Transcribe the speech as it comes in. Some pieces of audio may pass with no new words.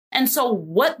And so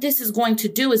what this is going to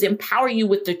do is empower you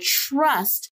with the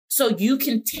trust so you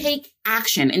can take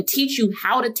action and teach you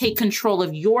how to take control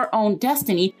of your own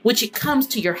destiny, which it comes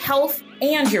to your health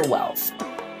and your wealth.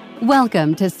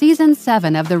 Welcome to Season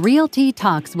 7 of the Realty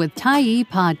Talks with Tyee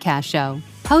podcast show,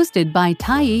 hosted by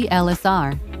Tyee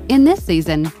Ellisar. In this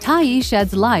season, Tyee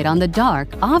sheds light on the dark,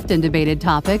 often debated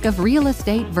topic of real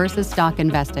estate versus stock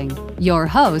investing. Your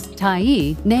host,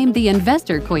 Tyee, named the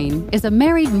Investor Queen, is a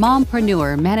married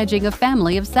mompreneur managing a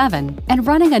family of 7 and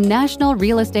running a national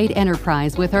real estate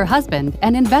enterprise with her husband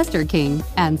and investor king,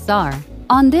 Ansar.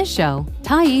 On this show,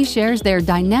 Tyee shares their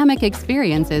dynamic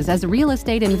experiences as real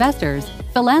estate investors,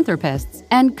 philanthropists,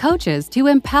 and coaches to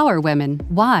empower women,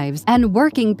 wives, and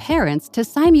working parents to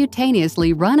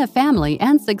simultaneously run a family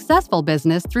and successful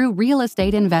business through real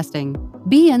estate investing.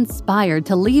 Be inspired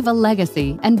to leave a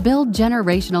legacy and build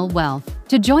generational wealth.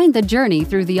 To join the journey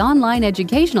through the online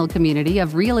educational community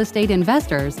of real estate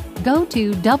investors, go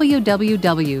to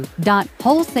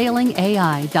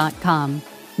www.wholesalingai.com.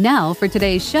 Now for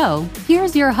today's show,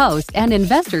 here's your host and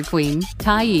investor queen,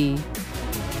 Tyee.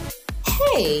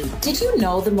 Hey, did you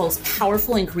know the most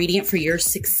powerful ingredient for your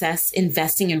success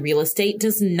investing in real estate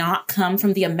does not come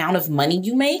from the amount of money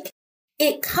you make?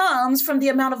 It comes from the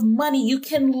amount of money you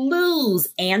can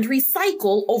lose and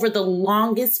recycle over the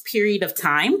longest period of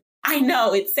time. I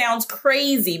know it sounds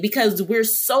crazy because we're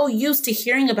so used to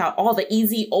hearing about all the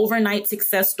easy overnight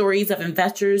success stories of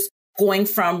investors going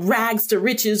from rags to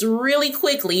riches really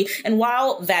quickly. And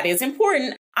while that is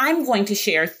important, I'm going to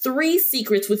share 3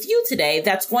 secrets with you today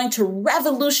that's going to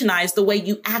revolutionize the way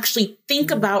you actually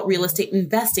think about real estate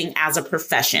investing as a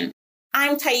profession.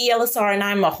 I'm Tyee Ellisar, and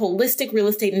I'm a holistic real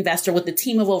estate investor with a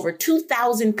team of over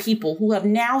 2,000 people who have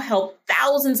now helped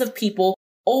thousands of people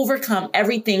overcome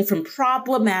everything from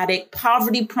problematic,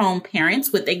 poverty-prone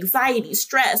parents with anxiety,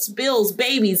 stress, bills,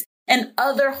 babies, and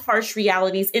other harsh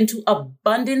realities into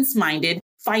abundance-minded,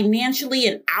 financially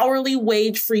and hourly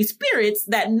wage-free spirits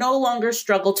that no longer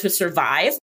struggle to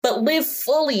survive, but live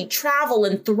fully, travel,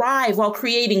 and thrive while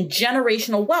creating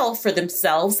generational wealth for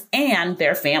themselves and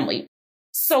their family.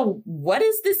 So what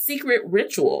is this secret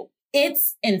ritual?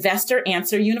 It's Investor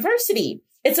Answer University.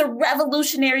 It's a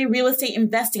revolutionary real estate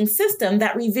investing system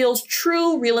that reveals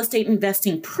true real estate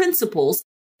investing principles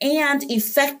and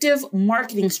effective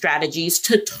marketing strategies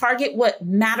to target what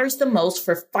matters the most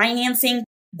for financing,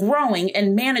 growing,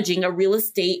 and managing a real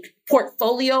estate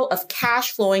portfolio of cash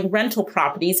flowing rental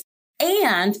properties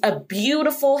and a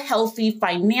beautiful, healthy,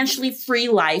 financially free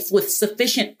life with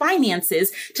sufficient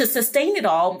finances to sustain it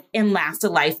all and last a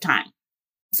lifetime.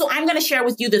 So I'm going to share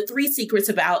with you the 3 secrets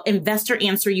about Investor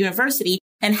Answer University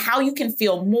and how you can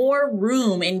feel more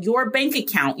room in your bank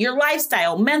account, your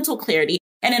lifestyle, mental clarity,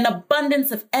 and an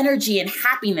abundance of energy and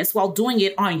happiness while doing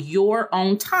it on your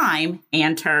own time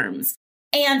and terms.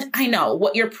 And I know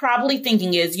what you're probably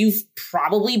thinking is you've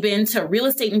probably been to real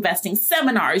estate investing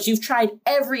seminars. You've tried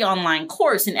every online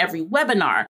course and every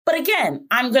webinar. But again,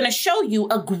 I'm going to show you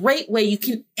a great way you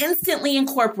can instantly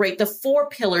incorporate the 4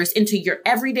 pillars into your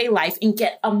everyday life and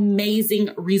get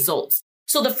amazing results.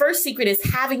 So the first secret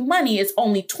is having money is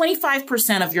only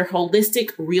 25% of your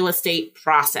holistic real estate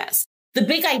process. The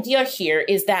big idea here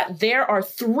is that there are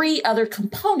 3 other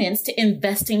components to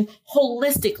investing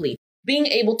holistically, being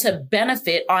able to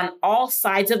benefit on all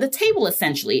sides of the table,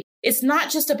 essentially. It's not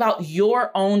just about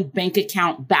your own bank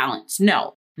account balance.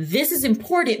 No, this is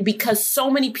important because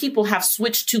so many people have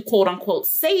switched to quote unquote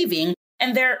saving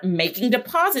and they're making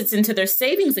deposits into their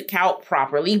savings account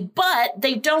properly, but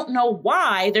they don't know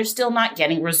why they're still not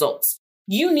getting results.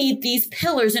 You need these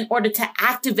pillars in order to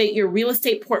activate your real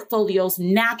estate portfolio's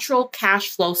natural cash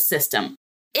flow system.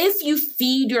 If you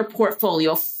feed your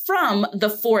portfolio from the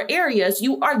 4 areas,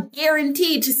 you are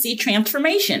guaranteed to see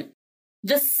transformation.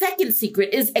 The second secret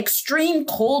is extreme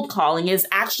cold calling is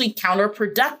actually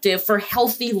counterproductive for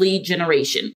healthy lead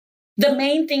generation. The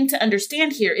main thing to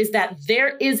understand here is that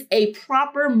there is a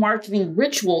proper marketing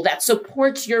ritual that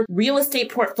supports your real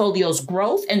estate portfolio's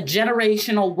growth and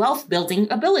generational wealth building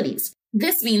abilities.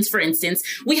 This means, for instance,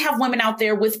 we have women out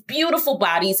there with beautiful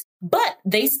bodies, but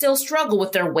they still struggle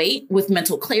with their weight, with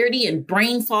mental clarity and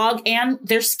brain fog, and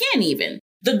their skin even.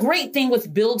 The great thing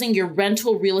with building your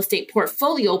rental real estate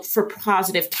portfolio for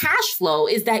positive cash flow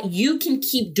is that you can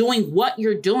keep doing what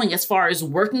you're doing as far as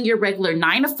working your regular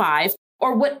 9 to 5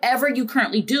 or whatever you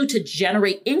currently do to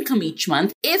generate income each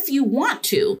month if you want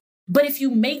to. But if you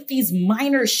make these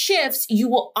minor shifts, you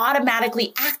will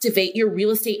automatically activate your real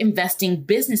estate investing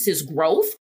business's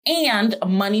growth and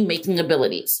money-making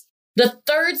abilities. The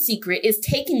third secret is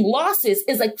taking losses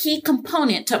is a key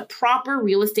component to proper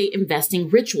real estate investing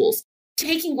rituals.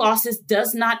 taking losses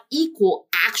does not equal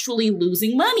actually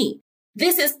losing money.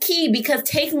 This is key because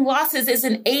taking losses is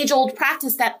an age-old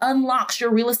practice that unlocks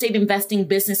your real estate investing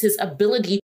business's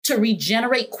ability to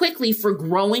regenerate quickly for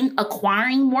growing,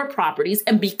 acquiring more properties,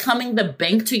 and becoming the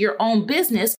bank to your own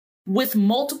business with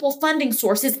multiple funding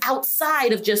sources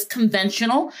outside of just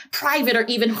conventional, private, or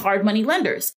even hard money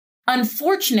lenders.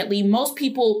 Unfortunately, most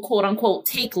people, quote unquote,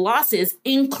 take losses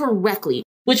incorrectly,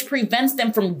 which prevents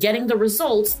them from getting the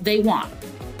results they want.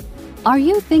 Are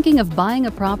you thinking of buying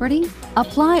a property?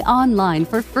 Apply online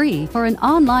for free for an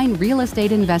online real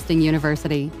estate investing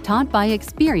university taught by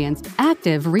experienced,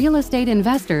 active real estate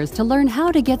investors to learn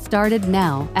how to get started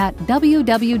now at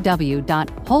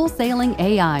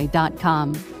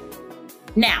www.wholesalingai.com.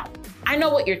 Now, I know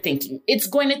what you're thinking. It's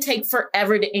going to take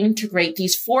forever to integrate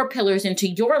these 4 pillars into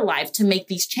your life to make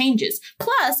these changes.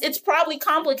 Plus, it's probably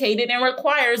complicated and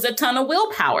requires a ton of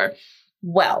willpower.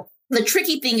 Well, the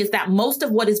tricky thing is that most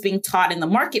of what is being taught in the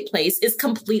marketplace is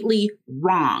completely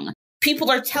wrong. People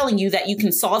are telling you that you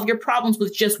can solve your problems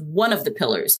with just one of the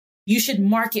pillars. You should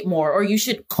market more, or you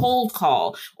should cold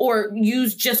call, or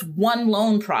use just one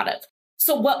loan product.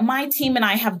 So what my team and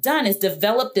I have done is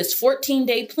develop this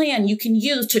 14-day plan you can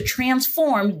use to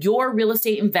transform your real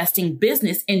estate investing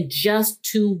business in just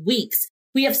 2 weeks.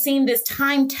 We have seen this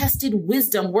time-tested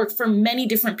wisdom work for many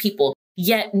different people,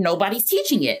 yet nobody's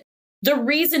teaching it. The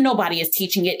reason nobody is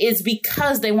teaching it is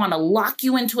because they want to lock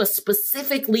you into a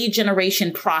specific lead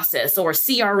generation process or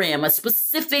CRM, a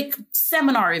specific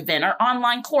seminar event or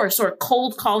online course or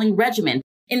cold calling regimen,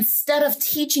 instead of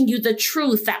teaching you the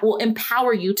truth that will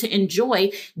empower you to enjoy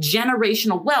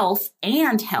generational wealth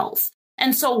and health.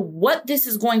 And so what this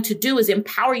is going to do is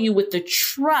empower you with the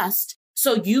trust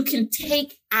so you can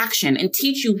take action and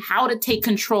teach you how to take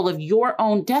control of your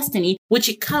own destiny, which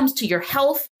it comes to your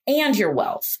health and your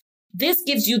wealth. This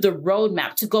gives you the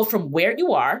roadmap to go from where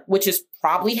you are, which is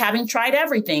probably having tried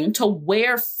everything, to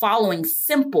where, following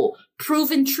simple,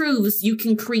 proven truths, you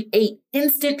can create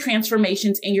instant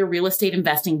transformations in your real estate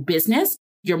investing business,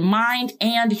 your mind,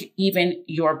 and even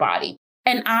your body.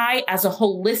 And I, as a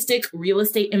holistic real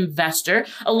estate investor,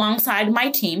 alongside my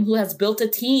team, who has built a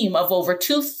team of over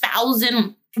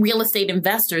 2,000 real estate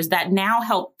investors that now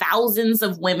help thousands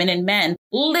of women and men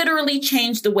literally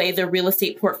change the way their real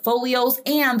estate portfolios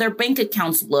and their bank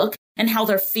accounts look and how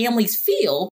their families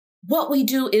feel. What we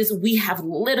do is we have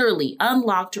literally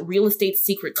unlocked real estate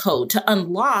secret code to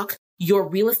unlock your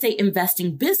real estate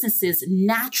investing business's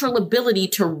natural ability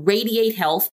to radiate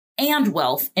health and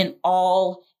wealth in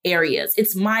all areas.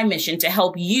 It's my mission to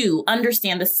help you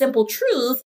understand the simple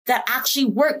truth that actually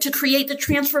work to create the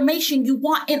transformation you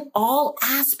want in all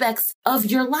aspects of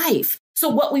your life. So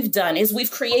what we've done is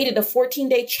we've created a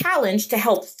 14-day challenge to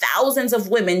help thousands of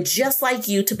women just like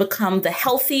you to become the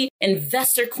healthy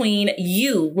investor queen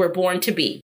you were born to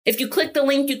be. If you click the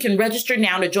link, you can register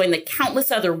now to join the countless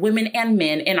other women and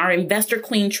men in our Investor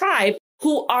Queen tribe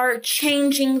who are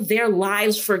changing their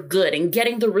lives for good and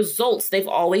getting the results they've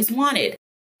always wanted.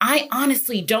 I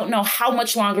honestly don't know how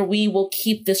much longer we will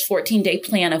keep this 14-day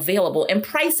plan available, and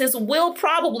prices will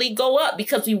probably go up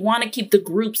because we want to keep the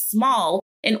group small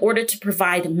in order to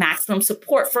provide maximum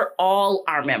support for all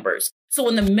our members. So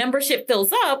when the membership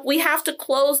fills up, we have to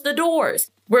close the doors.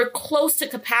 We're close to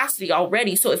capacity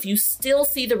already, so if you still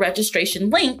see the registration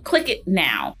link, click it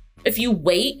now. If you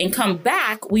wait and come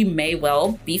back, we may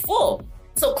well be full.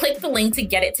 So click the link to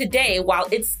get it today while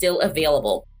it's still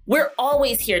available. We're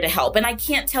always here to help, and I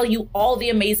can't tell you all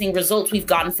the amazing results we've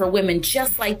gotten for women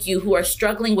just like you who are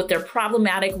struggling with their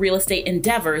problematic real estate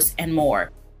endeavors and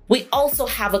more. We also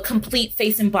have a complete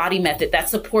face and body method that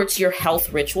supports your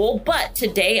health ritual, but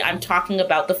today I'm talking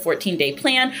about the 14-day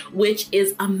plan, which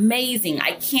is amazing.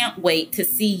 I can't wait to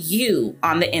see you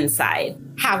on the inside.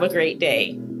 Have a great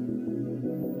day.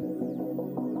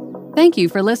 Thank you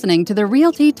for listening to the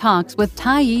Realty Talks with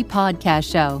Tyee podcast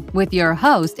show with your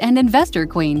host and investor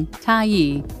queen,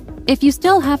 Tyee. If you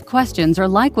still have questions or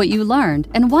like what you learned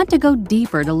and want to go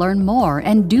deeper to learn more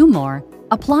and do more,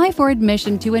 apply for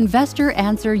admission to Investor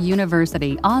Answer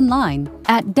University online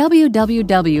at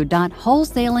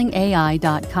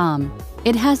www.wholesalingai.com.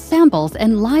 It has samples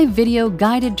and live video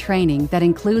guided training that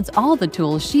includes all the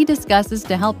tools she discusses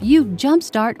to help you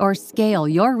jumpstart or scale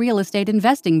your real estate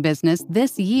investing business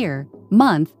this year,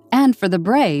 month, and for the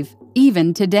brave,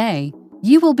 even today.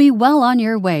 You will be well on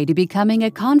your way to becoming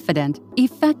a confident,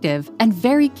 effective, and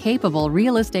very capable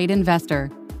real estate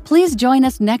investor. Please join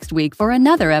us next week for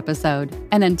another episode.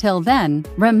 And until then,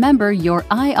 remember your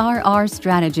IRR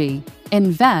strategy.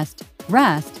 Invest,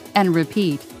 rest, and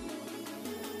repeat.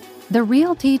 The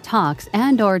Realty Talks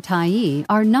and/or Tyee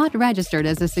are not registered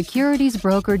as a securities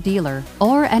broker-dealer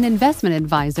or an investment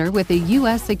advisor with the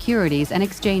U.S. Securities and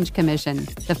Exchange Commission,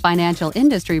 the Financial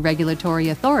Industry Regulatory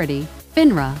Authority,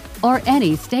 FINRA, or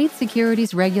any state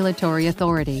securities regulatory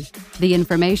authority. The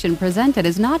information presented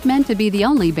is not meant to be the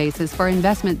only basis for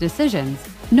investment decisions,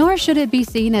 nor should it be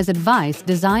seen as advice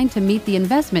designed to meet the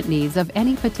investment needs of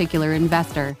any particular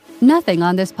investor. Nothing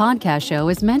on this podcast show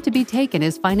is meant to be taken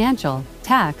as financial,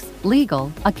 tax,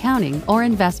 legal, accounting, or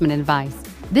investment advice.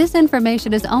 This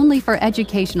information is only for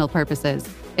educational purposes.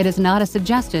 It is not a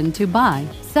suggestion to buy,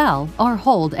 sell, or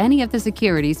hold any of the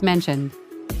securities mentioned.